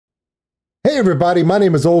everybody, my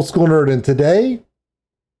name is Old School Nerd, and today,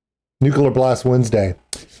 Nuclear Blast Wednesday.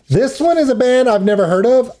 This one is a band I've never heard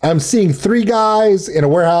of. I'm seeing three guys in a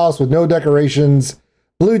warehouse with no decorations,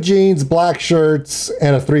 blue jeans, black shirts,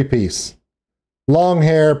 and a three-piece. Long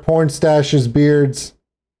hair, porn stashes, beards.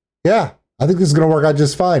 Yeah, I think this is going to work out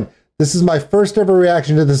just fine. This is my first ever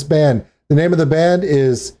reaction to this band. The name of the band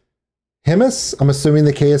is Khemmis. I'm assuming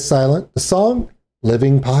the K is silent. The song,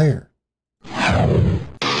 Living Pyre.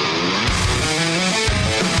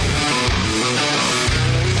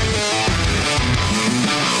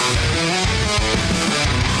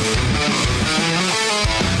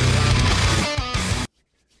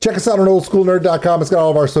 Check us out on OldSkuleNerd.com. It's got all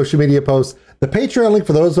of our social media posts. The Patreon link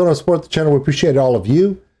for those who want to support the channel. We appreciate all of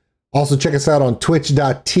you. Also, check us out on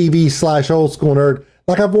twitch.tv/OldSkuleNerd.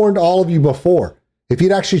 Like I've warned all of you before, if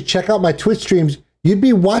you'd actually check out my Twitch streams, you'd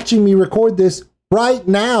be watching me record this right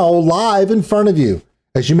now live in front of you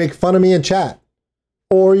as you make fun of me in chat.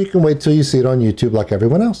 Or you can wait till you see it on YouTube like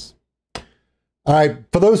everyone else. All right,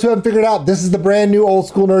 for those who haven't figured out, this is the brand new Old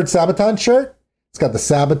School Nerd Sabaton shirt. It's got the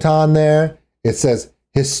Sabaton there. It says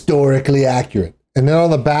historically accurate. And then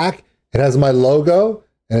on the back, it has my logo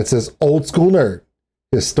and it says Old School Nerd,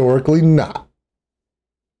 historically not.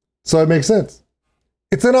 So it makes sense.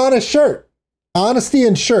 It's an honest shirt. Honesty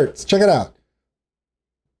in shirts. Check it out.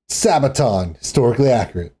 Sabaton, historically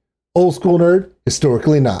accurate. Old School Nerd,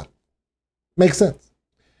 historically not. Makes sense.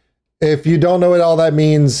 If you don't know what all that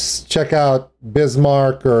means, check out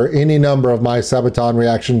Bismarck or any number of my Sabaton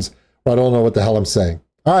reactions where I don't know what the hell I'm saying.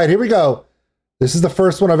 All right, here we go. This is the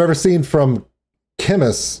first one I've ever seen from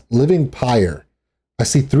Khemmis, Living Pyre. I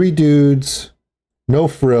see three dudes, no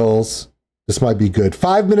frills. This might be good.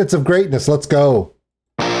 5 minutes of greatness. Let's go.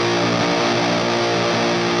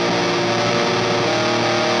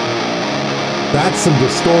 That's some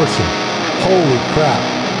distortion. Holy crap.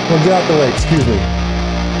 Well, get out the way. Excuse me.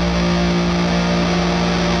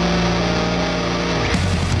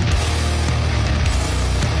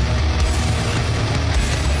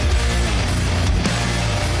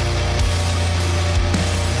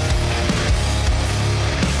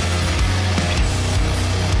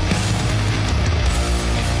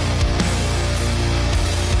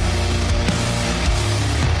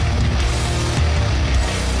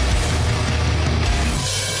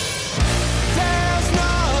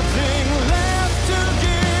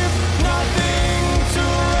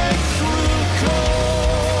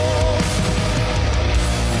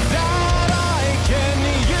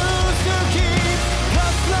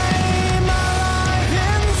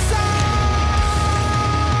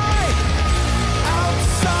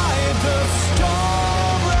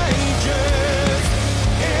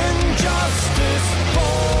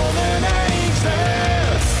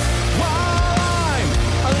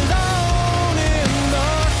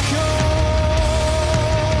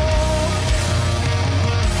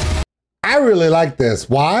 I really like this.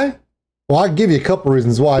 Why? Well, I'll give you a couple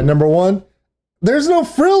reasons why. Number one, there's no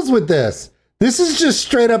frills with this. This is just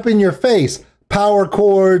straight up in your face. Power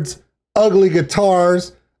chords, ugly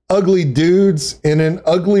guitars, ugly dudes in an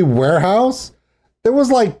ugly warehouse. There was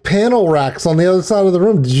like panel racks on the other side of the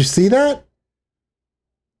room. Did you see that?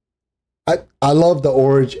 I love the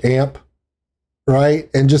orange amp, right?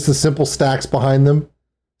 And just the simple stacks behind them.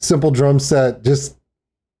 Simple drum set, just...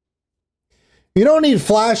 You don't need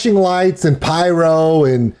flashing lights and pyro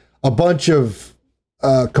and a bunch of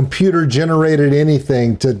computer generated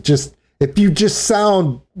anything to just, if you just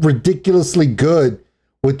sound ridiculously good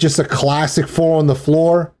with just a classic 4 on the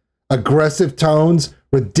floor, aggressive tones,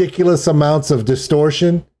 ridiculous amounts of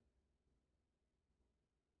distortion.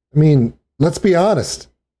 I mean, let's be honest.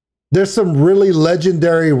 There's some really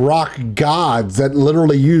legendary rock gods that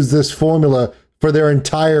literally use this formula for their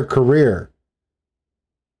entire career.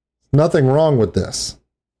 Nothing wrong with this.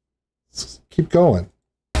 Let's keep going.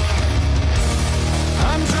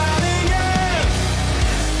 I'm drowning in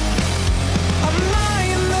a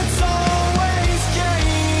mind that's always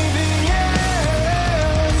caving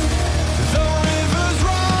in. The rivers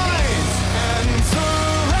rise and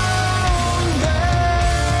surround me.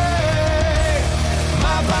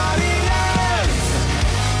 My body is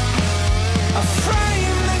a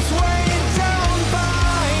frame that's weighed down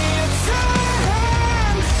by its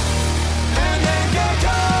hands.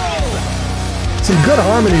 Some good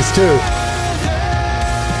harmonies too.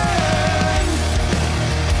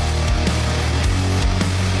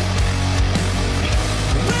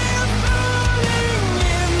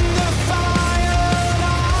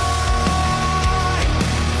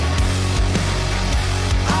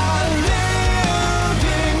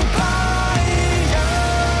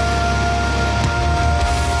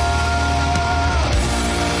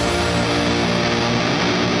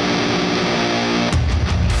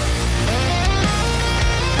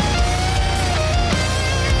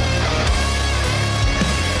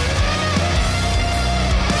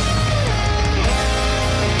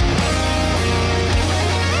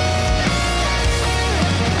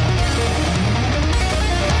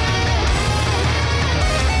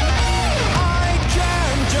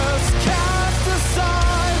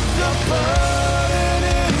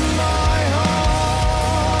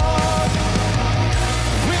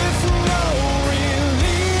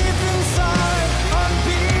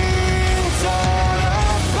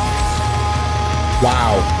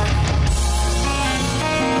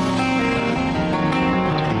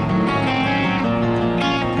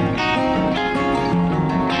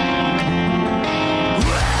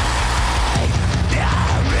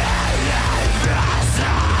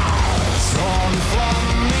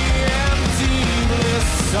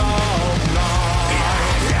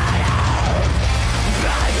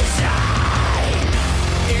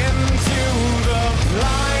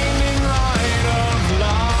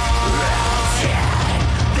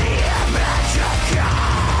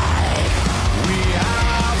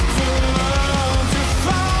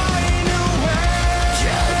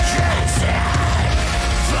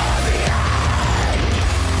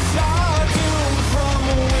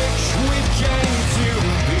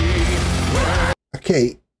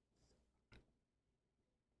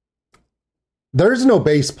 there's no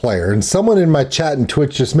bass player. And someone in my chat and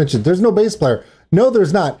Twitch just mentioned there's no bass player. No,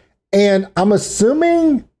 there's not. And I'm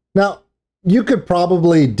assuming now you could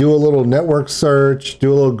probably do a little network search,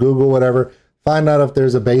 do a little Google, whatever, find out if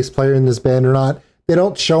there's a bass player in this band or not. They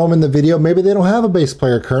don't show them in the video. Maybe they don't have a bass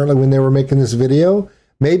player currently when they were making this video.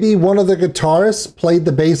 Maybe one of the guitarists played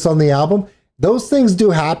the bass on the album. Those things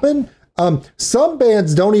do happen. Some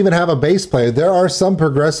bands don't even have a bass player. There are some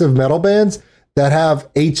progressive metal bands that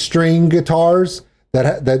have 8-string guitars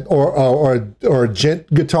or a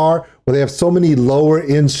gent guitar where they have so many lower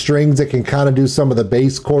end strings that can kind of do some of the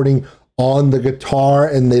bass chording on the guitar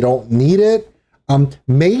and they don't need it.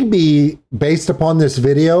 Maybe based upon this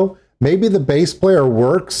video, maybe the bass player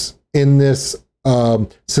works in this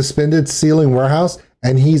suspended ceiling warehouse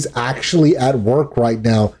and he's actually at work right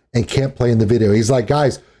now and can't play in the video. He's like,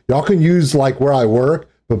 guys, y'all can use like where I work,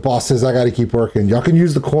 but boss says I got to keep working. Y'all can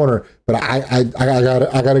use the corner, but I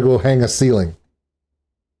got to go hang a ceiling.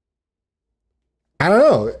 I don't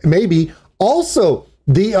know. Maybe. Also,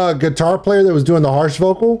 the guitar player that was doing the harsh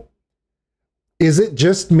vocal, is it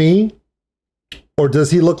just me, or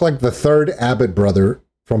does he look like the third Abbott brother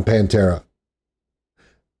from Pantera?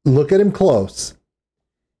 Look at him close.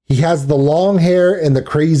 He has the long hair and the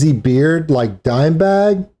crazy beard like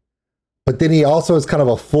Dimebag, but then he also has kind of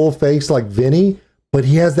a full face like Vinny, but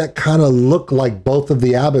he has that kind of look like both of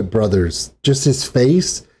the Abbott brothers. Just his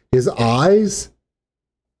face, his eyes.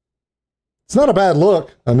 It's not a bad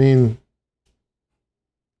look. I mean,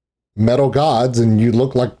 metal gods, and you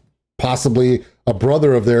look like possibly a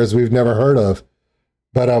brother of theirs we've never heard of.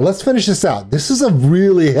 But let's finish this out. This is a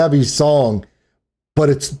really heavy song, but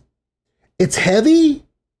it's heavy,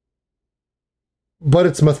 but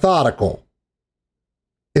it's methodical.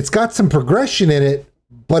 It's got some progression in it,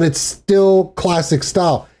 but it's still classic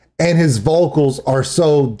style. And his vocals are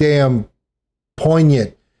so damn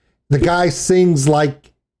poignant. The guy sings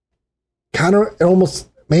like kind of almost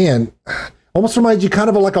reminds you kind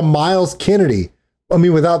of like a Miles Kennedy. I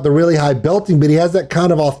mean, without the really high belting, but he has that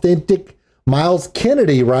kind of authentic Miles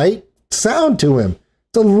Kennedy, right? Sound to him.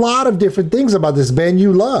 It's a lot of different things about this band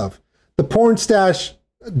you love. The porn stash,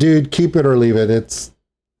 dude, keep it or leave it. That's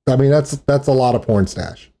a lot of porn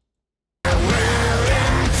stash.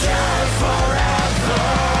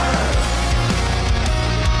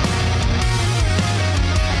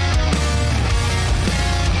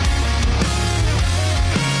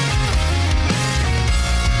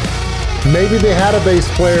 Maybe they had a bass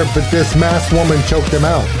player, but this masked woman choked him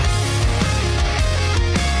out.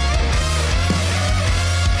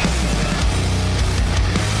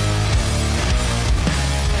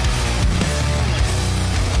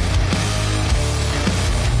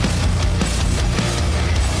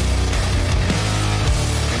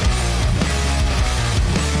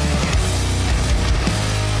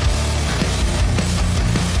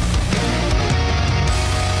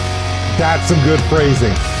 That's some good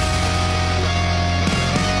phrasing.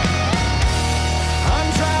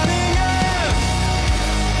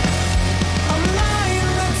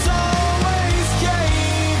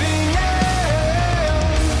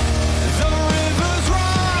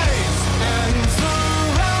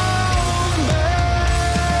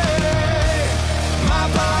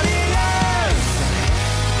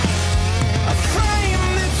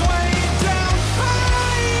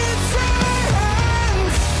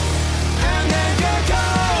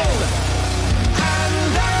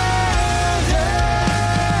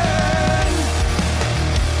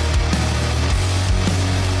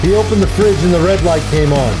 He opened the fridge and the red light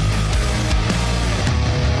came on.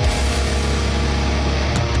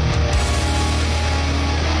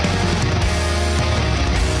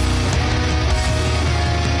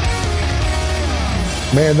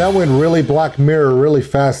 Man, that went really Black Mirror really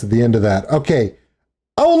fast at the end of that. Okay.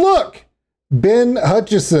 Oh, look! Ben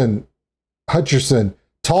Hutcherson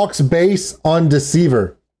talks bass on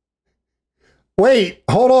Deceiver. Wait,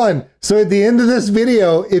 hold on. So at the end of this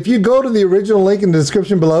video, if you go to the original link in the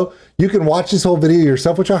description below, you can watch this whole video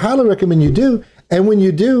yourself, which I highly recommend you do. And when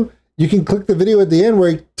you do, you can click the video at the end where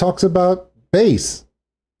he talks about bass,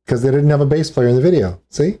 because they didn't have a bass player in the video.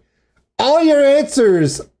 See? All your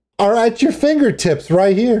answers are at your fingertips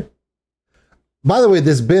right here. By the way,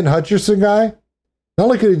 this Ben Hutcherson guy, not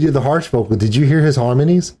only could he do the harsh vocal, did you hear his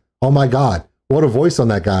harmonies? Oh my God, what a voice on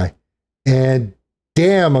that guy. And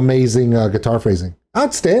damn amazing guitar phrasing.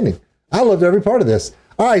 Outstanding. I loved every part of this.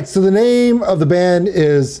 All right, so the name of the band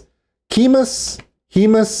is Khemmis. See,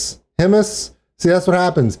 that's what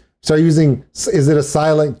happens. Start using, is it a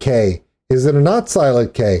silent K? Is it a not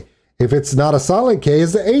silent K? If it's not a silent K,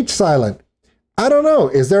 is the H silent? I don't know.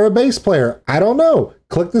 Is there a bass player? I don't know.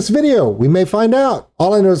 click this video. We may find out.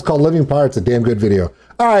 All I know is called Living Pyre. It's a damn good video.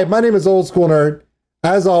 All right, my name is Old School Nerd.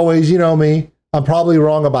 As always, you know me. I'm probably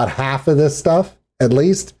wrong about half of this stuff, at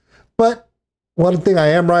least. But one thing I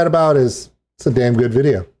am right about is it's a damn good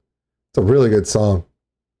video. It's a really good song.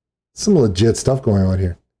 Some legit stuff going on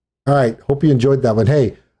here. All right, hope you enjoyed that one.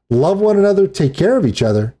 Hey, love one another. Take care of each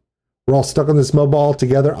other. We're all stuck on this mobile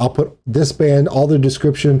together. I'll put this band, all their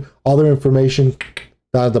description, all their information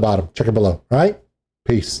down at the bottom. Check it below. All right?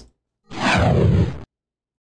 Peace.